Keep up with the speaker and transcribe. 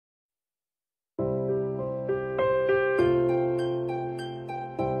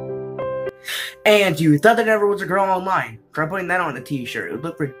And you thought there never was a girl online. Try putting that on a t-shirt. It would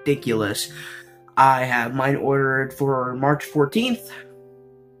look ridiculous. I have mine ordered for March 14th.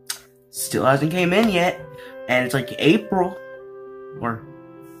 Still hasn't came in yet. And it's like April. Or,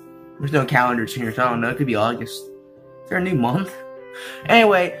 there's no calendars here, so I don't know. It could be August. Is there a new month?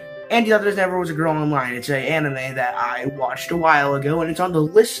 Anyway, and you thought there never was a girl online. It's an anime that I watched a while ago, and it's on the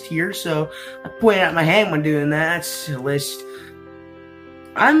list here, so I pointed out my hand when doing that. That's a list.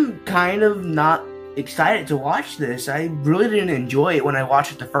 I'm kind of not excited to watch this. I really didn't enjoy it when I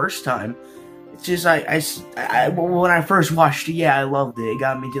watched it the first time. It's just, when I first watched it, yeah, I loved it. It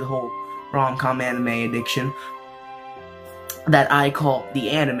got me to the whole rom-com anime addiction that I call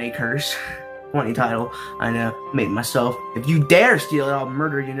the anime curse. Funny title, I know, made myself. If you dare steal it, I'll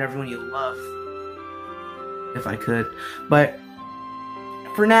murder you and everyone you love. If I could. But,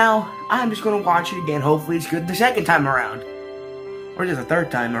 for now, I'm just gonna watch it again. Hopefully it's good the second time around. Or just the third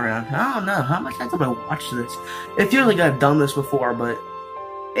time around. I don't know. How much times have I watched this? It feels like I've done this before, but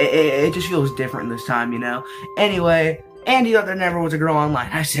it just feels different this time, you know? Anyway, and you thought there never was a girl online.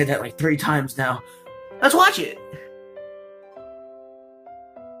 I said that like 3 times now. Let's watch it!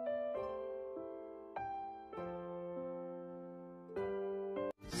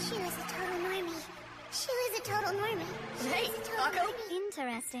 She was a total normie. She was a total normie. Hey, Taco.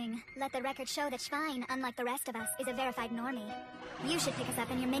 Interesting. Let the record show that Schwein, unlike the rest of us, is a verified normie. You should pick us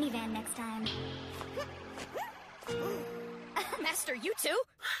up in your minivan next time. Master, you too?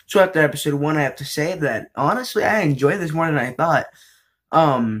 So after episode 1, I have to say that, honestly, I enjoyed this more than I thought.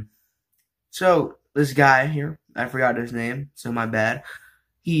 So, this guy here, I forgot his name, so my bad.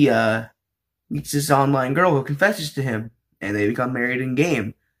 He, meets this online girl who confesses to him, and they become married in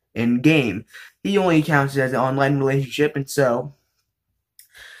game. He only counts it as an online relationship, and so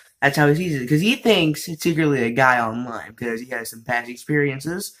that's how he sees it. Because he thinks it's secretly a guy online, because he has some past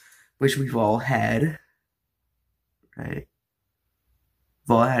experiences, which we've all had. Right?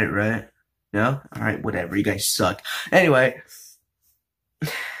 We've all had it, right? No? Alright, whatever. You guys suck. Anyway.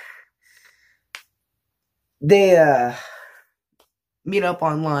 They, meet up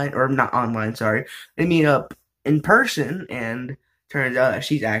online, or not online, sorry. They meet up in person, and turns out that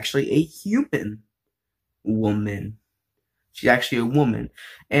she's actually a human woman. She's actually a woman.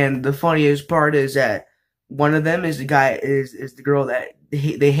 And the funniest part is that one of them is the guy, is the girl that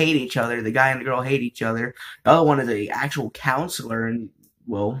they hate each other. The guy and the girl hate each other. The other one is an actual counselor, and,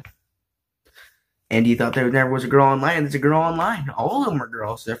 well, and you thought there never was a girl online. There's a girl online. All of them are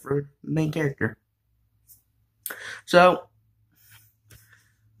girls, except for the main character. So,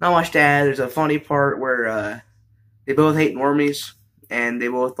 not much to add. There's a funny part where, they both hate normies, and they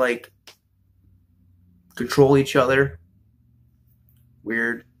both, like, control each other.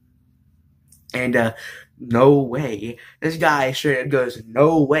 Weird. And, no way. This guy straight up goes,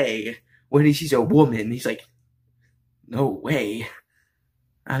 no way. When he sees a woman, he's like, no way.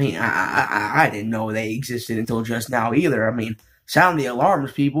 I mean, I didn't know they existed until just now either. I mean, sound the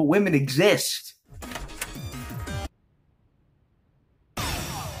alarms, people. Women exist.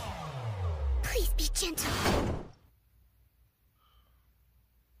 Please be gentle.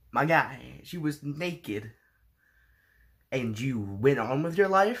 My guy, she was naked. And you went on with your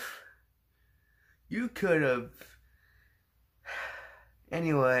life? You could have.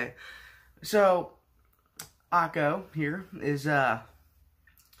 Anyway, so Akko here is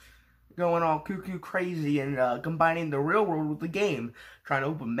going all cuckoo crazy and combining the real world with the game, trying to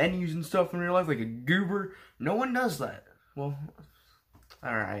open menus and stuff in real life like a goober. No one does that. Well,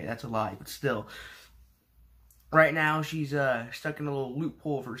 alright, that's a lie, but still. Right now, she's stuck in a little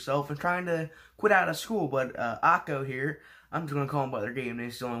loophole of herself and trying to quit out of school. But Akko here, I'm just gonna call him by their game name.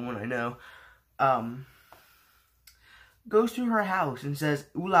 It's the only one I know. Goes to her house and says,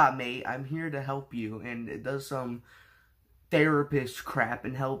 "Ula, mate, I'm here to help you," and it does some therapist crap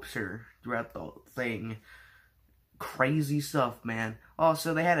and helps her throughout the thing. Crazy stuff, man.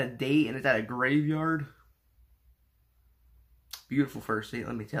 Also, they had a date and it's at a graveyard. Beautiful first date,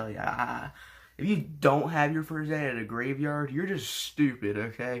 let me tell you. If you don't have your first date at a graveyard, you're just stupid,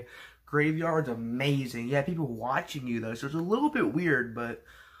 okay? Graveyard's amazing. You have people watching you, though, so it's a little bit weird, but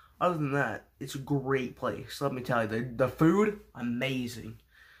other than that, it's a great place. Let me tell you, the food, amazing.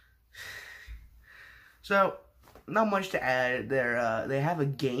 So, not much to add. They have a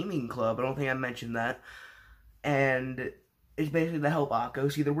gaming club. I don't think I mentioned that. And it's basically to help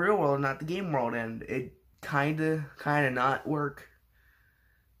Akko see the real world, not the game world, and it kinda not work.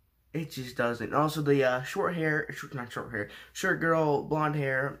 It just doesn't. Also, the short girl, blonde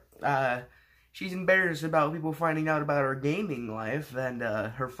hair, she's embarrassed about people finding out about her gaming life, and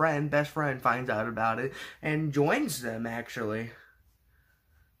her best friend finds out about it, and joins them, actually.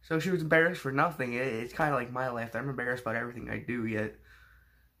 So she was embarrassed for nothing. It's kind of like my life. I'm embarrassed about everything I do, yet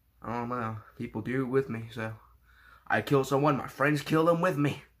I don't know. People do it with me, so I kill someone, my friends kill them with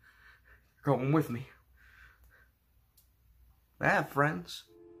me. Going with me. I have friends.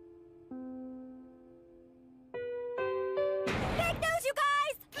 Big news, you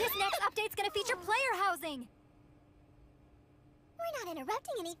guys! This next update's gonna feature player housing. We're not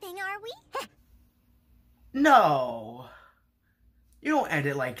interrupting anything, are we? No. You don't end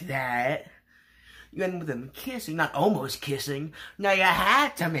it like that. You end with them kissing, not almost kissing. Now you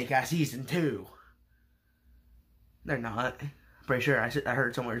had to make a season 2. They're not. Pretty sure I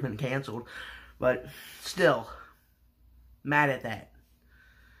heard somewhere it's been canceled. But still, mad at that.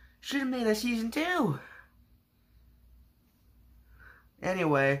 Should have made a season 2.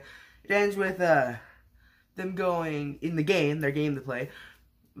 Anyway, it ends with them going in the game, their game to play,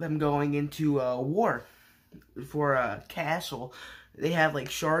 them going into war for a castle. They have like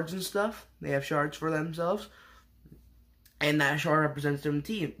shards and stuff. They have shards for themselves, and that shard represents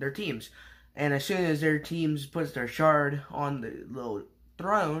their teams. And as soon as their teams puts their shard on the little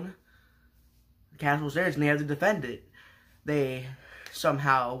throne, the castle's theirs, and they have to defend it. They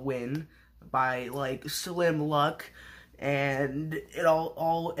somehow win by like slim luck, and it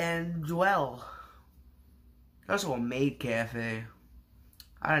all ends well. Also a maid cafe.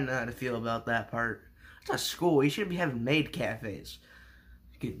 I don't know how to feel about that part. It's a school. You shouldn't be having maid cafes.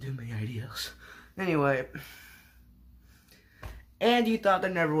 Getting too many ideas. Anyway. And you thought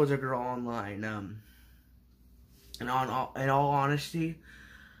there never was a girl online. In all honesty,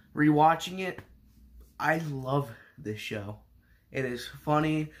 rewatching it, I love this show. It is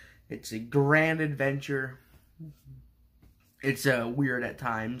funny. It's a grand adventure. It's weird at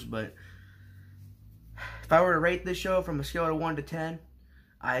times, but if I were to rate this show from a scale of 1 to 10,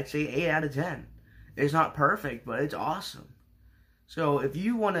 I'd say 8 out of 10. It's not perfect, but it's awesome. So if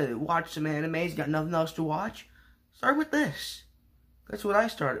you want to watch some animes, got nothing else to watch, start with this. That's what I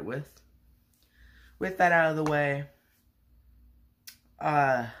started with. With that out of the way,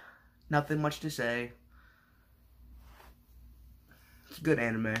 nothing much to say. It's a good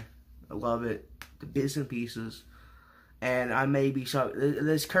anime. I love it. The bits and pieces. And I may be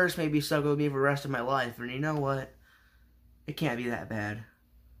this curse may be stuck with me for the rest of my life. And you know what? It can't be that bad.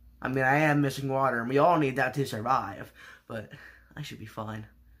 I mean, I am missing water, and we all need that to survive. But I should be fine.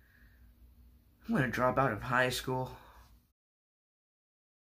 I'm gonna drop out of high school.